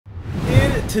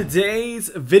today's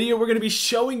video, we're going to be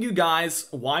showing you guys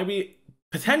why we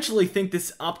potentially think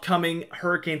this upcoming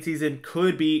hurricane season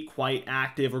could be quite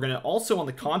active. We're going to also, on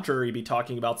the contrary, be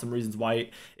talking about some reasons why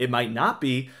it might not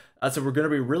be. So we're going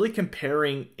to be really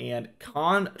comparing and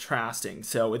contrasting.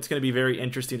 So it's going to be very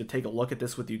interesting to take a look at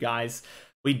this with you guys.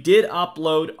 We did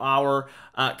upload our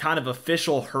kind of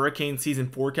official hurricane season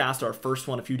forecast, our first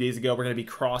one a few days ago. We're going to be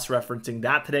cross-referencing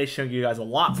that today, showing you guys a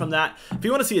lot from that. If you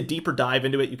want to see a deeper dive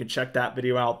into it, you can check that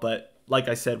video out. But like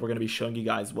I said, we're going to be showing you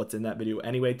guys what's in that video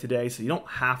anyway today, so you don't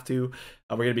have to.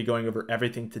 We're going to be going over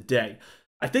everything today.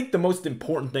 I think the most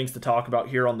important things to talk about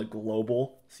here on the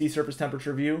global sea surface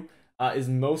temperature view is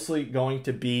mostly going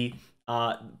to be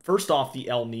first off, the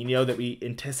El Nino that we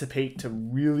anticipate to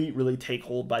really take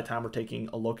hold by the time we're taking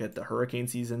a look at the hurricane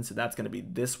season. So that's going to be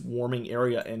this warming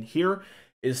area in here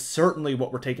is certainly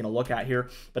what we're taking a look at here.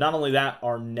 But not only that,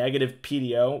 our negative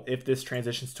PDO, if this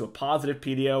transitions to a positive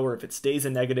PDO or if it stays a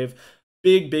negative,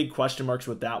 big question marks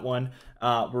with that one.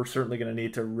 We're certainly going to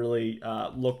need to really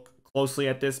look closely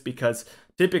at this because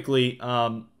typically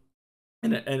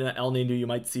in an El Nino, you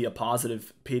might see a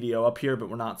positive PDO up here, but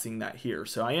we're not seeing that here.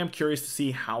 So I am curious to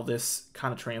see how this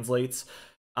kind of translates.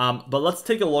 But let's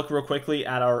take a look real quickly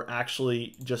at our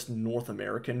actually just North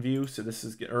American view. So this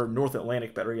is, or North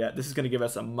Atlantic better yet. This is going to give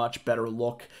us a much better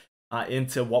look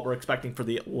into what we're expecting for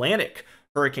the Atlantic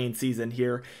hurricane season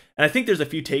here. And I think there's a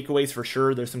few takeaways for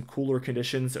sure. There's some cooler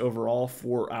conditions overall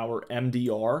for our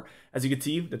MDR. As you can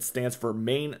see, that stands for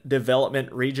Main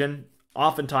Development Region.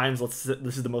 Oftentimes,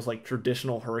 this is the most like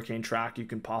traditional hurricane track you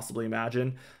can possibly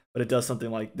imagine, but it does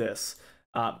something like this.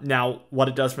 Now, what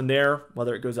it does from there,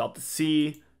 whether it goes out to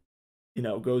sea,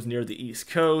 goes near the East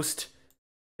Coast,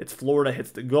 hits Florida,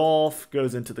 hits the Gulf,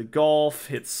 goes into the Gulf,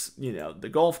 hits the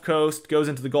Gulf Coast, goes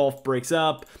into the Gulf, breaks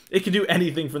up. It can do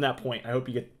anything from that point. I hope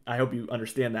you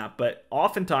understand that. But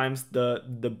oftentimes,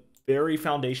 the very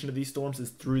foundation of these storms is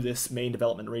through this main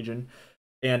development region,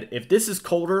 and if this is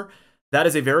colder, that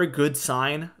is a very good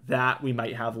sign that we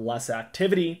might have less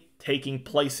activity taking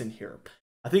place in here.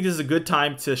 I think this is a good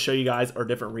time to show you guys our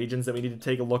different regions that we need to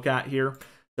take a look at here.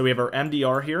 So we have our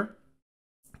MDR here.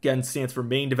 Again, stands for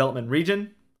Main Development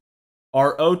Region.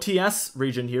 Our OTS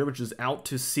region here, which is out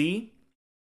to sea.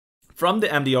 From the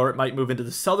MDR, it might move into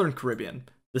the Southern Caribbean.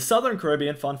 The Southern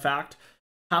Caribbean, fun fact,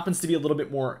 happens to be a little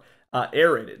bit more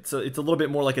aerated, so it's a little bit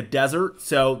more like a desert.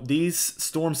 So these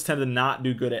storms tend to not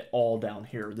do good at all down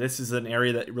here. This is an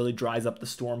area that really dries up the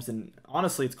storms, and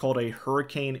honestly, it's called a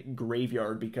hurricane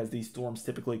graveyard because these storms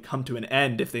typically come to an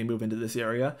end if they move into this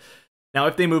area. Now,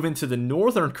 if they move into the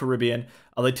Northern Caribbean,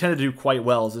 they tend to do quite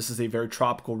well, as this is a very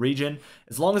tropical region.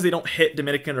 As long as they don't hit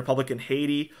Dominican Republic and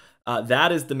Haiti,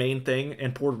 that is the main thing,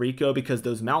 in Puerto Rico, because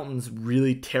those mountains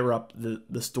really tear up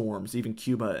the storms, even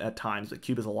Cuba at times, but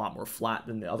Cuba's a lot more flat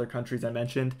than the other countries I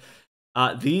mentioned.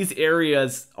 These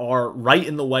areas are right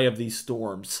in the way of these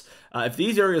storms. If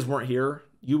these areas weren't here,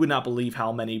 you would not believe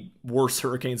how many worse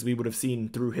hurricanes we would have seen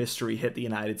through history hit the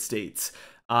United States.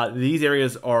 These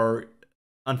areas are,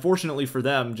 unfortunately for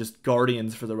them, just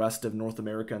guardians for the rest of North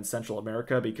America and Central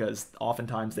America, because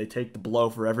oftentimes they take the blow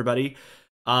for everybody.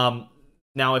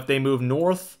 Now, if they move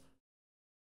north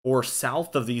or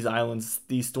south of these islands,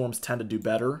 these storms tend to do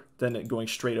better than going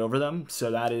straight over them.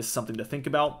 So that is something to think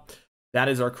about. That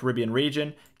is our Caribbean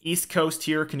region. East Coast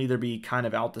here can either be kind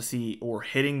of out to sea or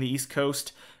hitting the East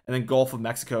Coast. And then Gulf of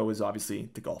Mexico is obviously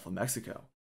the Gulf of Mexico.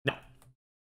 Now,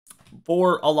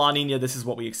 for a La Nina, this is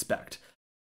what we expect.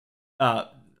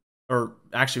 Or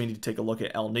actually, we need to take a look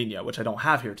at El Nino, which I don't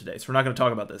have here today. So we're not going to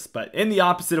talk about this. But in the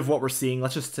opposite of what we're seeing,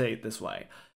 let's just say it this way.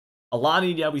 A La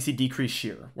Nina, we see decreased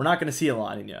shear. We're not going to see a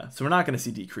La Nina, so we're not going to see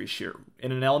decreased shear.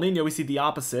 In an El Nino, we see the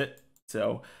opposite.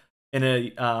 So in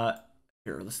a,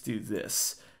 here, let's do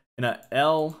this. In a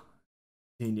El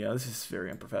Nino, this is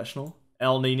very unprofessional.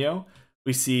 El Nino,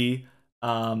 we see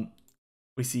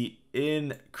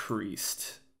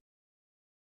increased,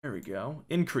 there we go,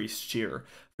 increased shear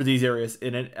for these areas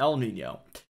in an El Nino.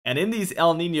 And in these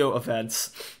El Nino events,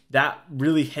 that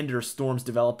really hinders storms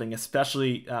developing,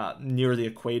 especially near the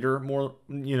equator. More,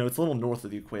 it's a little north of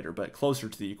the equator, but closer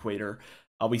to the equator.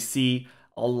 We see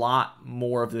a lot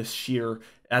more of this shear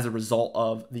as a result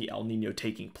of the El Nino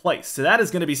taking place. So that is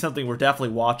going to be something we're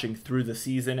definitely watching through the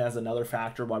season as another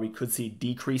factor why we could see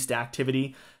decreased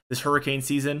activity this hurricane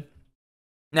season.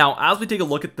 Now, as we take a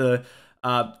look at the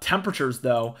temperatures,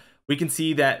 though, we can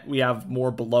see that we have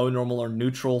more below normal or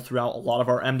neutral throughout a lot of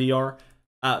our MDR.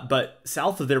 But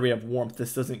south of there, we have warmth.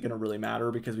 This isn't going to really matter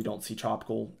because we don't see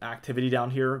tropical activity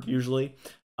down here usually.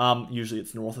 Usually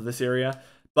it's north of this area.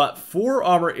 But for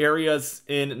our areas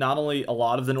in not only a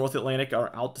lot of the North Atlantic,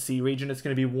 our out to sea region, it's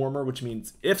going to be warmer, which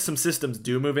means if some systems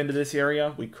do move into this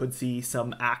area, we could see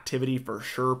some activity for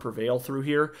sure prevail through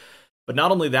here. But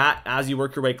not only that, as you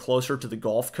work your way closer to the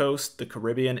Gulf Coast, the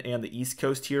Caribbean, and the East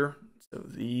Coast here, so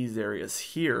these areas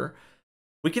here,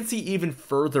 we can see even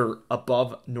further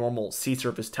above normal sea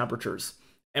surface temperatures.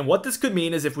 And what this could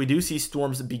mean is if we do see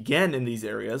storms begin in these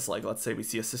areas, like let's say we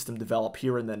see a system develop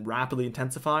here and then rapidly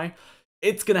intensify,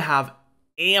 it's going to have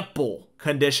ample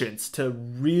conditions to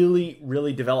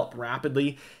really develop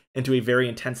rapidly into a very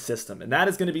intense system. And that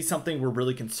is going to be something we're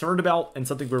really concerned about and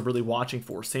something we're really watching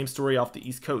for. Same story off the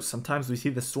East Coast. Sometimes we see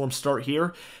the storms start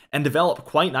here and develop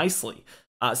quite nicely.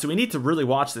 So we need to really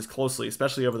watch this closely,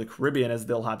 especially over the Caribbean, as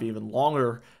they'll have even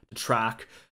longer to track.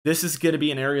 This is going to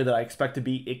be an area that I expect to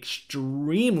be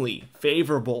extremely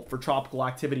favorable for tropical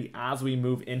activity as we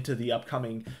move into the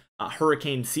upcoming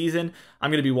hurricane season.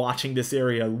 I'm going to be watching this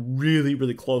area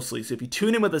really closely. So if you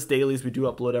tune in with us daily, as we do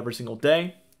upload every single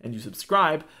day, and you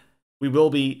subscribe, we will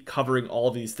be covering all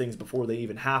of these things before they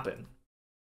even happen.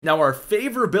 Now, our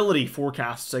favorability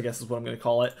forecasts, I guess is what I'm going to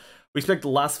call it, we expect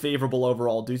less favorable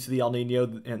overall due to the El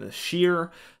Nino and the shear,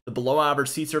 the below average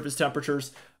sea surface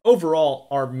temperatures. Overall,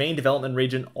 our main development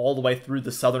region all the way through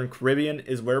the southern Caribbean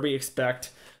is where we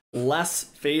expect less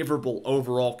favorable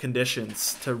overall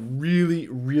conditions to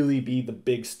really be the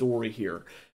big story here.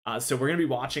 So we're going to be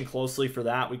watching closely for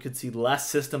that. We could see less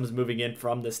systems moving in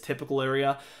from this typical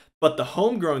area, but the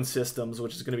homegrown systems,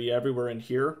 which is going to be everywhere in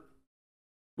here,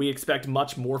 we expect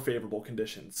much more favorable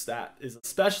conditions. That is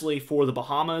especially for the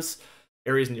Bahamas,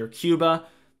 areas near Cuba,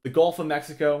 the Gulf of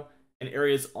Mexico, and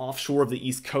areas offshore of the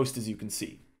East Coast, as you can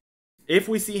see. If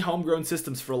we see homegrown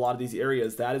systems for a lot of these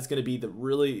areas, that is going to be the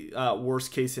really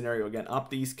worst case scenario. Again, up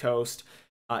the East Coast,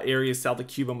 areas south of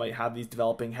Cuba might have these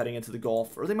developing heading into the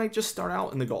Gulf, or they might just start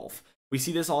out in the Gulf. We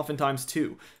see this oftentimes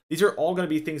too. These are all going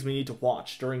to be things we need to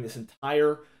watch during this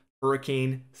entire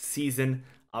hurricane season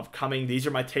upcoming. These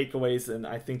are my takeaways, and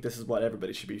I think this is what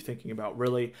everybody should be thinking about,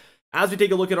 really. As we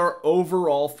take a look at our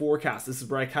overall forecast, this is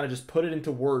where I kind of just put it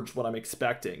into words what I'm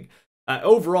expecting.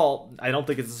 Overall, I don't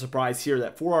think it's a surprise here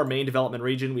that for our main development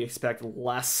region, we expect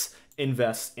less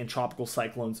invest in tropical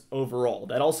cyclones overall.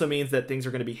 That also means that things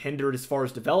are going to be hindered as far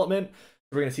as development.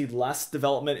 We're going to see less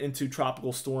development into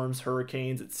tropical storms,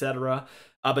 hurricanes, etc.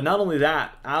 But not only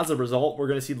that, as a result, we're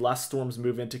going to see less storms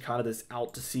move into kind of this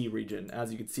out to sea region.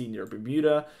 As you can see near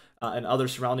Bermuda and other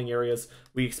surrounding areas,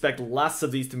 we expect less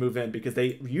of these to move in because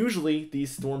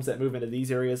these storms that move into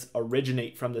these areas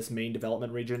originate from this main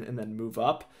development region and then move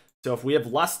up. So if we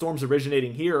have less storms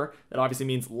originating here, that obviously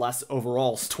means less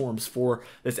overall storms for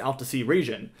this out to sea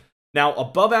region. Now,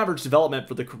 above average development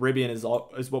for the Caribbean is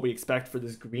what we expect for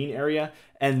this green area,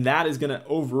 and that is going to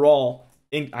overall,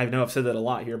 I know I've said that a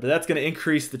lot here, but that's going to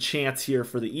increase the chance here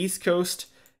for the East Coast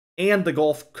and the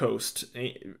Gulf Coast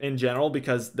in general,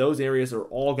 because those areas are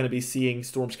all going to be seeing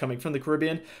storms coming from the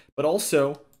Caribbean, but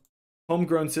also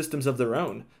homegrown systems of their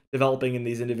own developing in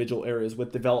these individual areas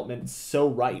with development so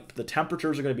ripe. The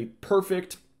temperatures are going to be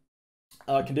perfect.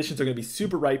 Conditions are going to be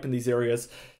super ripe in these areas.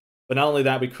 But not only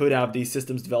that, we could have these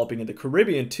systems developing in the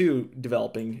Caribbean too,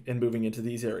 developing and moving into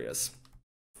these areas.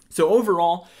 So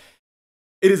overall,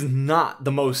 it is not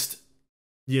the most,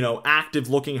 active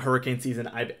looking hurricane season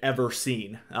I've ever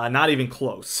seen. Not even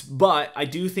close. But I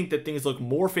do think that things look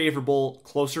more favorable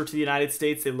closer to the United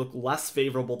States. They look less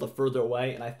favorable the further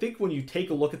away. And I think when you take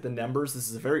a look at the numbers, this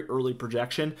is a very early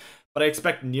projection, but I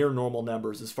expect near normal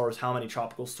numbers as far as how many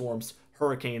tropical storms,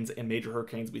 hurricanes, and major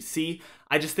hurricanes we see.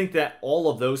 I just think that all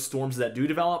of those storms that do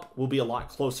develop will be a lot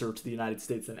closer to the United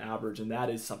States than average. And that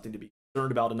is something to be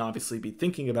concerned about and obviously be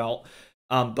thinking about.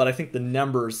 But I think the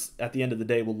numbers at the end of the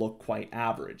day will look quite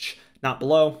average. Not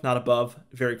below, not above,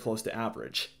 very close to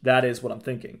average. That is what I'm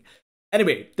thinking.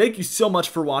 Anyway, thank you so much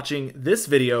for watching this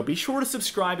video. Be sure to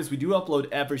subscribe as we do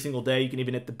upload every single day. You can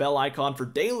even hit the bell icon for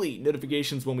daily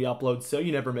notifications when we upload so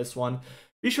you never miss one.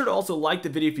 Be sure to also like the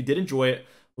video if you did enjoy it.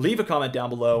 Leave a comment down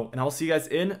below, and I'll see you guys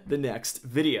in the next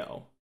video.